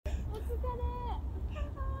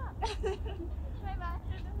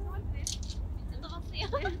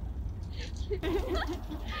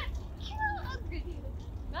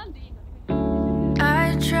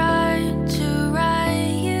I tried to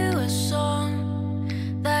write you a song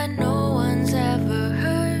that no one's ever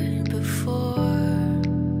heard before.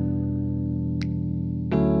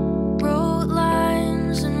 Wrote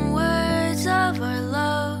lines and words of our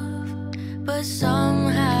love, but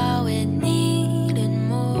somehow it needed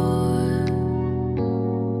more.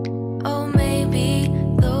 Oh, maybe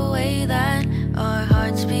the way that our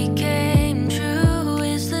hearts became true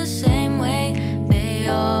is the same way they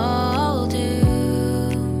all do.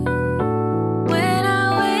 When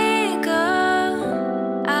I wake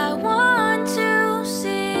up, I want to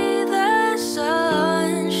see the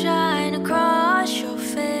sun shine across your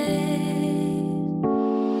face.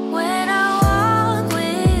 When I walk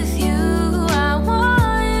with you, I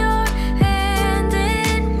want your hand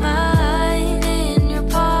in mine in your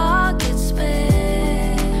pocket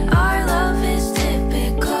space. Our love is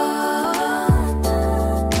typical.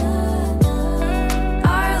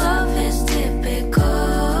 Our love is typical.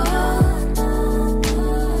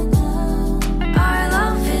 Our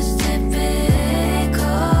love is typical.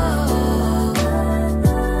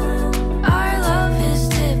 Our love is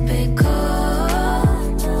typical.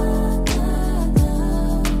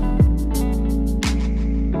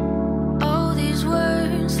 All these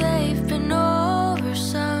words, they've been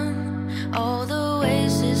oversung. All the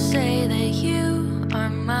ways to say that you are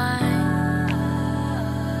mine.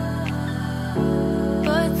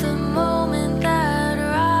 But the moment that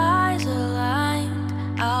our eyes aligned,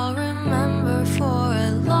 I'll remember for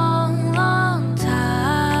a long, long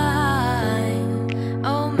time.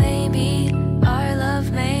 Oh, maybe our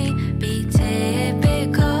love may be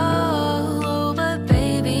typical. Oh, but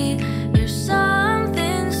baby, you're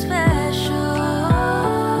something special.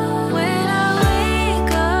 When I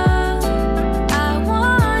wake up, I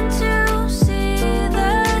want to see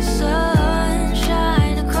the sun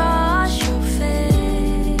shine across your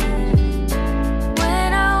face.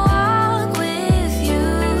 When I walk with you,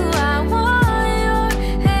 I want your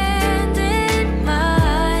hand in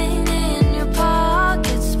mine in your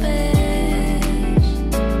pocket space.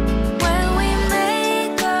 When we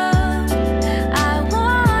make up, I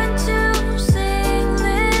want to sing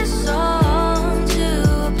this song to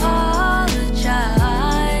apologize.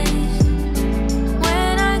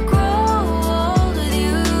 When I grow old with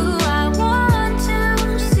you, I want to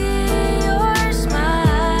see your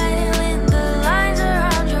smile in the lines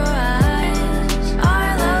around your eyes. Our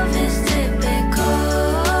love is typical.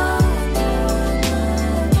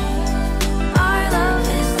 Our love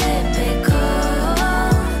is typical.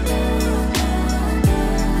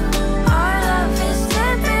 Our love is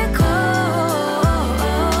typical.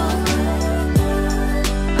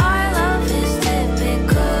 Our love is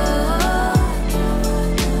typical.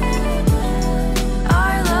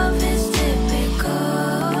 Our love is typical.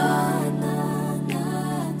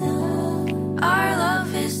 Our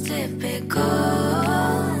love is typical.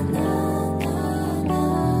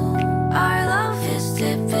 Our love is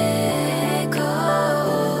typical.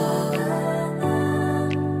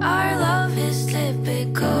 Our love is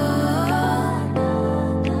typical.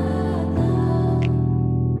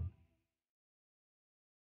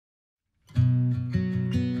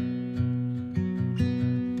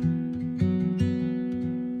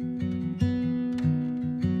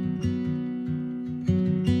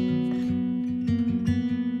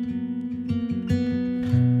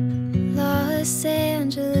 Los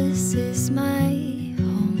Angeles is my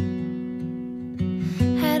home.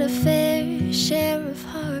 Had a fair share of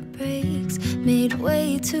heartbreaks, made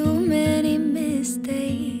way too many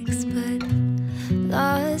mistakes, but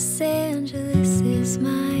Los Angeles is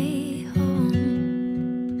my home.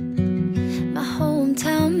 My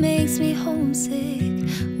hometown makes me homesick,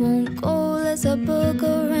 won't go, let's a book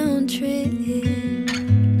around trip.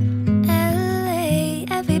 LA,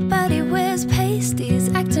 everybody wears pasties,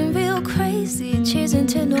 acting real crazy, cheering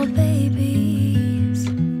to no babies.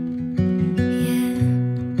 Yeah.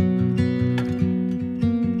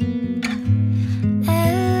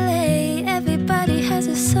 LA, everybody has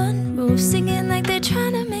a sunroof, singing like they're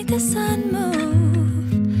trying to make the sun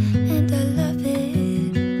move. And I love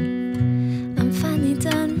it, I'm finally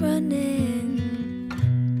done running,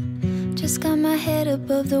 just got my head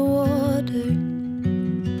above the water,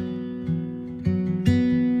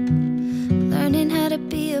 learning how to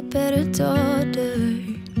be a better daughter.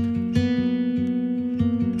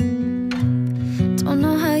 Don't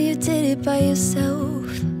know how you did it by yourself,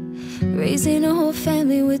 raising a whole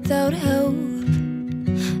family without help.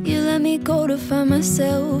 You let me go to find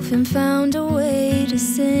myself and found a way to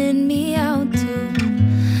send me out to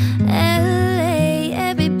LA.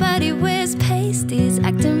 Everybody wears pasties,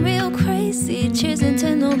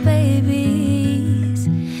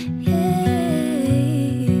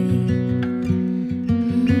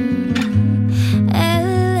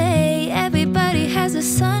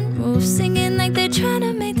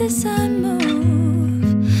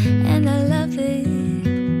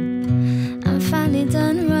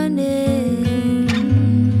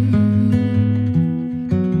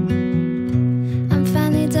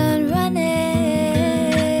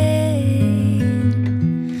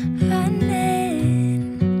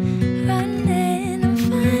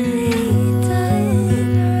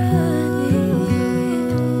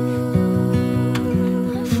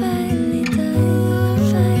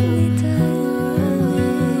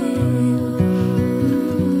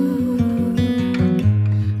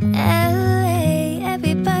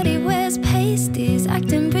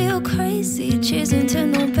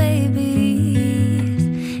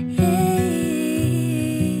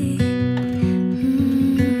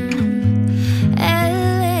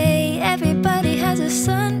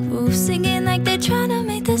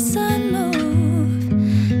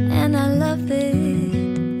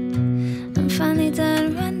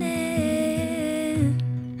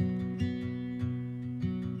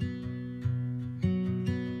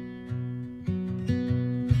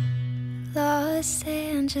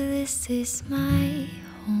 is my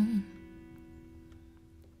home.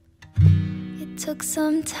 It took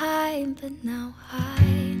some time, but now I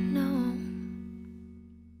know.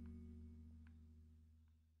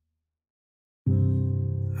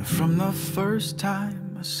 From the first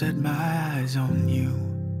time I set my eyes on you,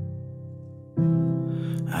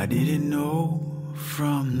 I didn't know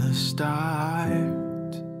from the start.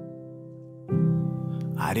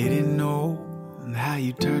 I didn't know how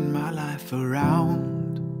you turned my life around,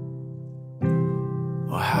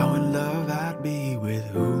 or how in love I'd be with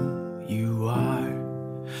who you are.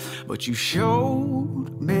 But you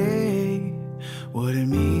showed me what it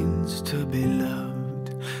means to be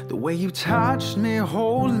loved. The way you touched me,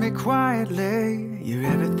 hold me quietly. You're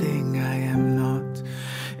everything I am not.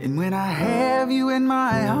 And when I have you in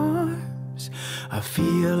my arms, I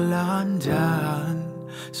feel undone.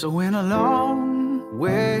 So in a long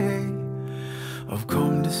way, I've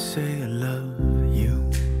come to say I love you.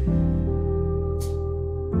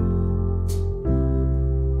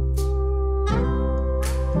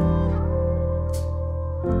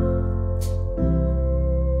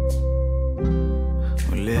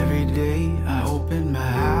 Well, every day I open my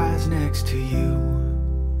eyes next to you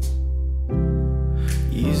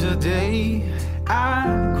is a day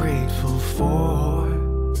I'm grateful for,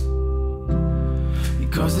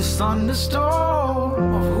 because this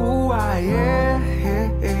thunderstorm of who I am,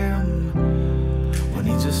 well,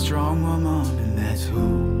 needs a strong woman, and that's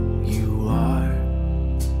who you are.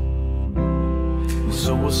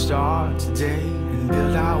 So we'll start today and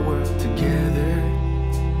build our world together.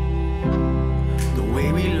 The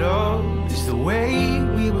way we love is the way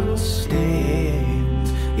we will stand.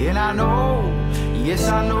 And I know, yes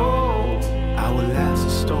I know, I will last the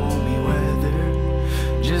stormy weather,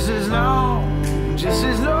 just as long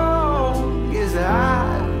as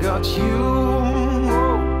I've got you.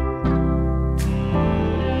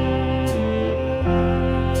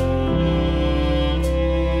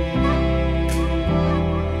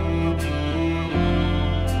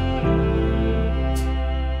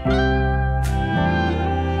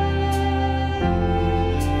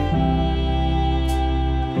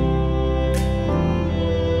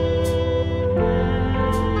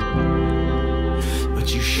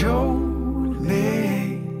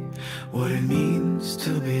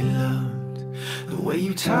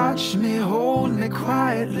 Touch me, hold me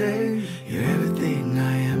quietly. You're everything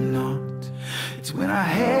I am not. It's when I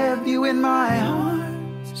have you in my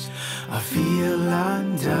arms, I feel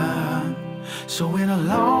undone. So in a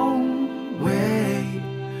long way,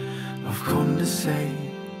 I've come to say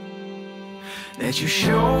that you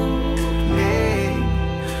showed me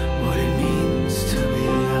what it means to be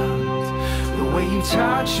loved. The way you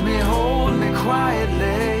touch me, hold me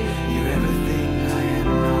quietly. You're everything I am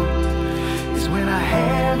not. When I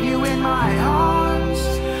have you in my arms,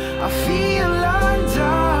 I feel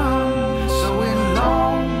undone. So in a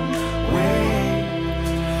long way,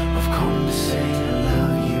 I've come to say I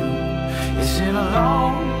love you. It's in a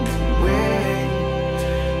long way,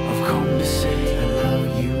 I've come to say I love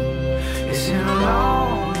you. It's in a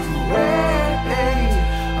long way,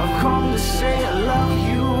 I've come to say I love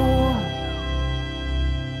you.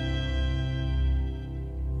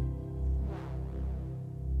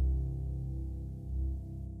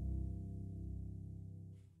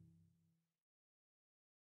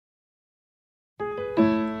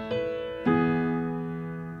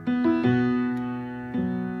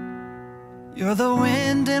 You're the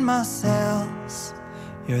wind in my sails,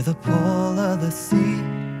 you're the pull of the sea,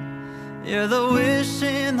 you're the wish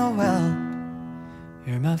in the well,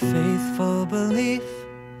 you're my faithful belief.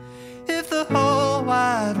 If the whole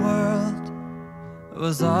wide world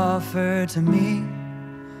was offered to me,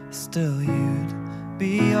 still you'd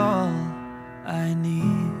be all I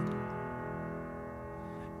need.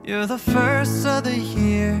 You're the first of the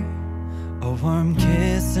year, a warm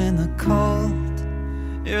kiss in the cold.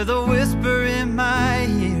 You're the whisper in my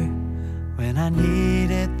ear when I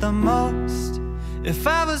need it the most. If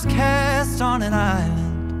I was cast on an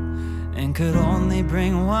island and could only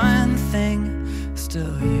bring one thing,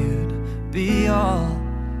 still you'd be all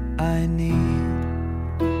I need.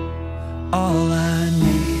 All I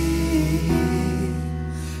need,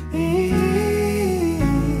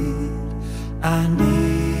 I need.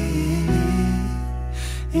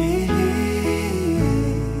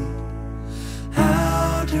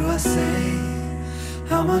 Say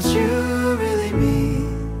how much you really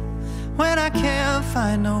mean when I can't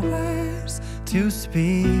find no words to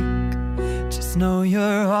speak. Just know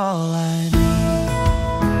you're all I need.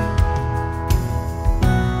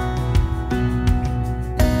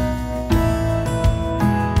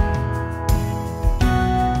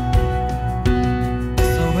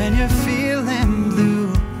 So when you're feeling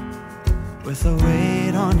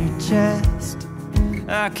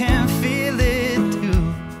I can feel it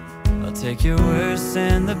too. I'll take your worst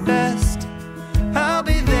and the best. I'll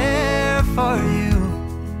be there for you,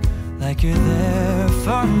 like you're there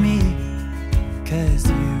for me. 'Cause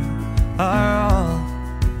you are all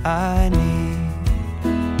I need,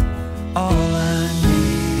 all I need.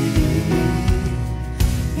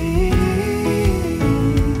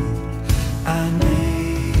 I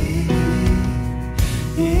need.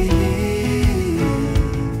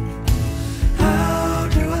 How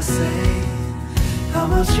do I say how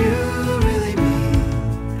much you really mean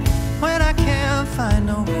when I can't find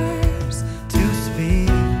no words to speak?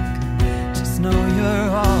 Just know you're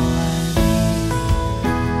all I need.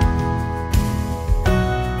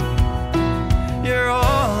 You're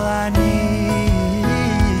all I need.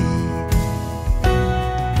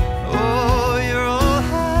 Oh, you're all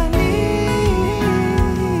I need.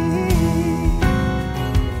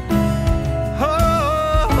 Oh,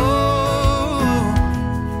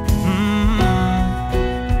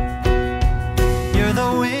 You're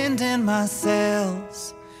the wind in my sails.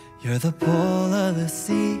 You're the pull of the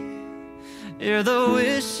sea. You're the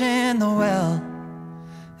wish in the well,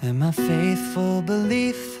 and my faithful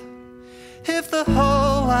belief. If the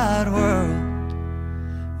whole wide world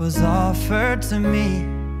was offered to me,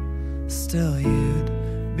 still you'd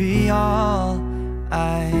be all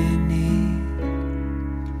I need.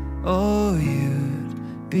 Oh, you'd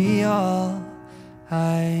be all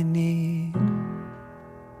I need.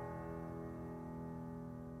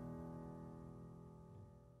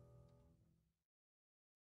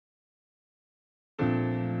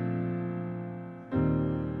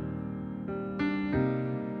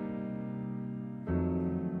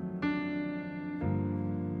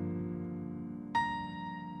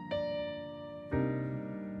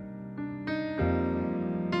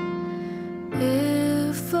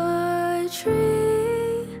 If a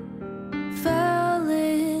tree fell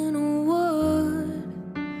in a wood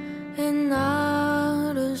and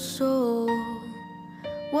not a soul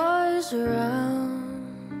was around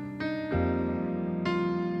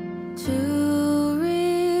to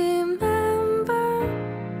remember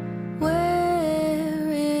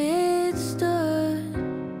where it stood,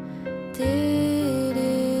 did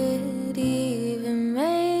it even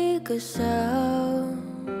make a sound?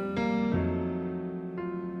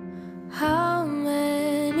 How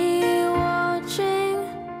many watching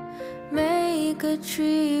make a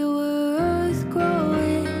tree worth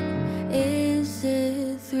growing? Is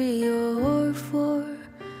it 3 or 4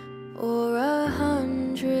 or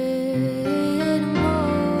 100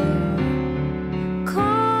 more?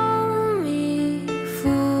 Call me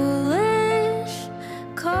foolish,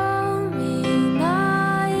 call me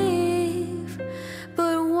naive,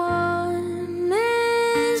 but one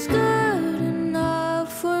is good enough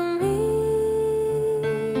for me.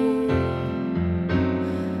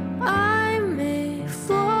 I may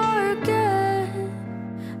forget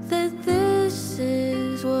that this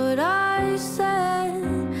is what I said,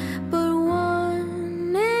 but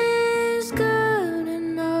one is good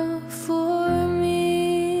enough for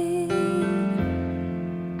me.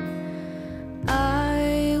 I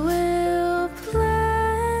will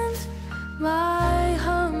plant my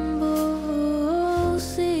humble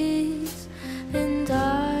seeds, and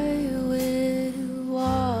I will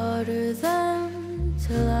water them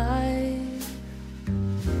till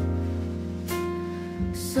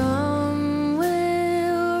some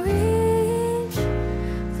will reach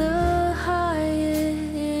the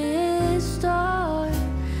highest star,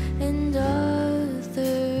 and others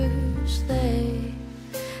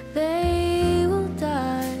they will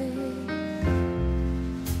die.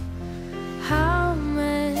 How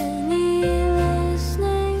many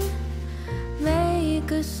listening make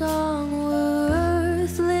a song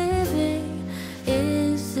worth living?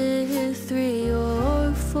 Is it 3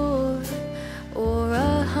 or 4 or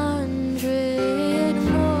 100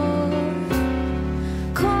 more?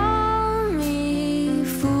 Call me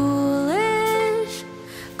foolish,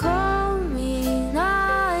 call me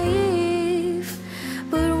naive,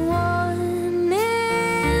 but one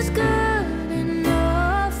is good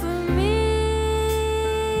enough for me.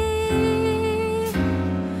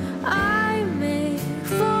 I may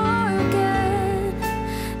forget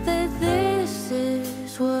that this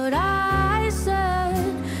is what I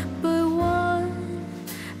said, but one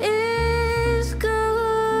is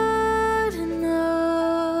good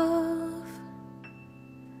enough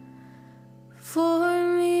for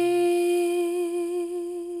me.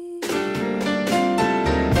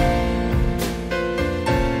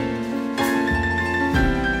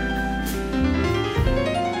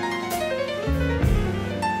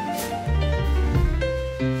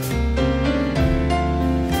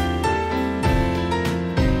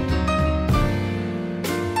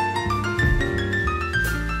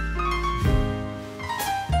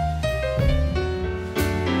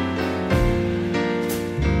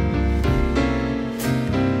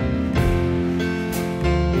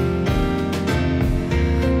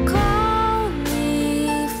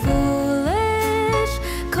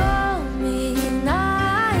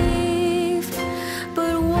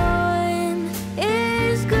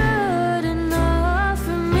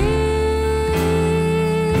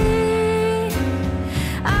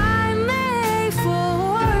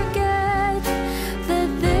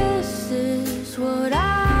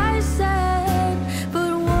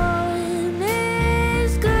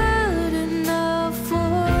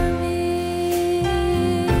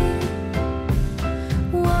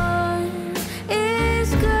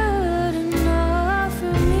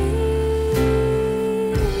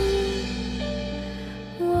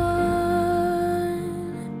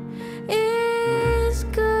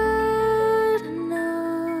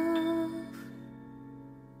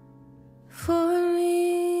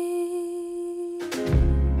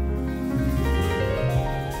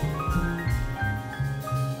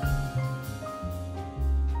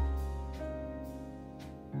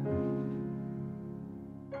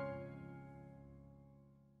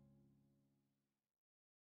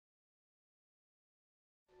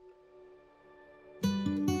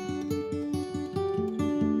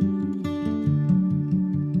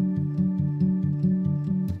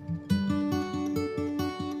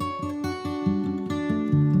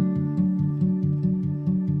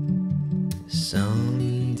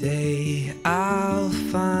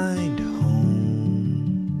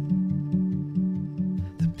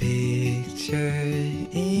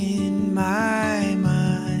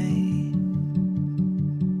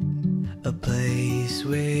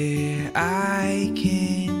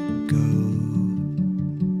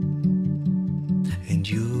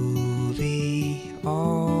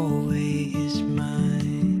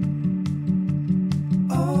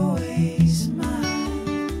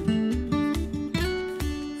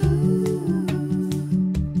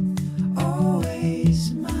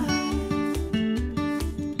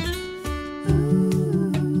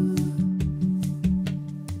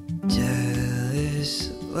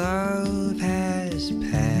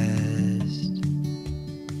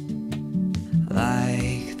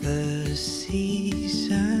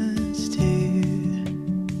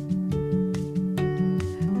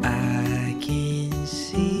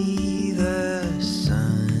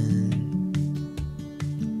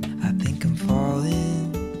 think I'm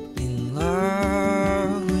falling in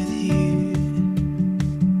love with you.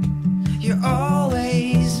 You're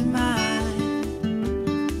always mine.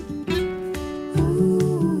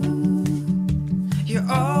 Ooh, you're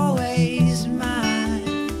always mine.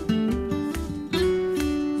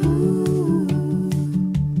 Ooh,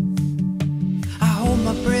 I hold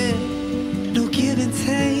my breath, no give and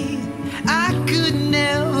take. I could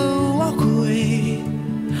never walk away.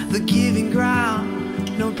 The giving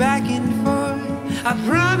ground, no back and forth. I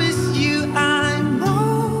promise you I'm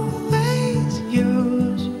always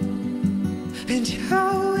yours, and you're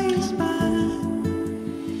always mine.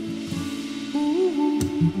 Ooh.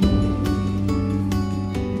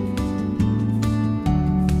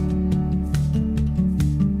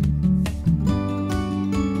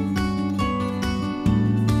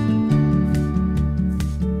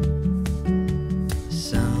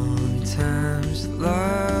 Sometimes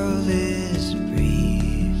love is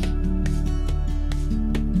brief.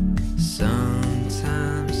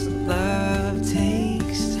 Sometimes love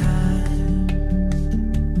takes time.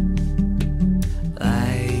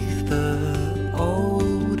 Like the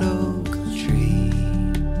old oak tree,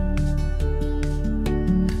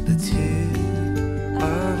 the two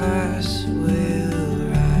of us will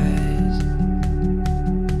rise.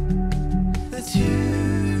 The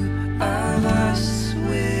two of us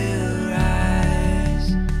will rise.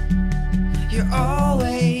 You're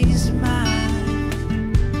always mine.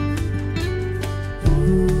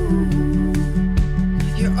 Ooh,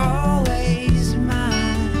 you're always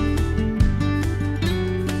mine.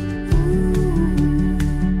 Ooh,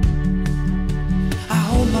 I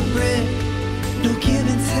hold my breath, no give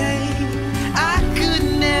and take. I could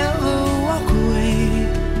never walk away.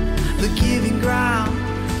 The giving ground,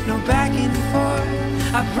 no back and forth.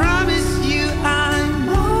 I promise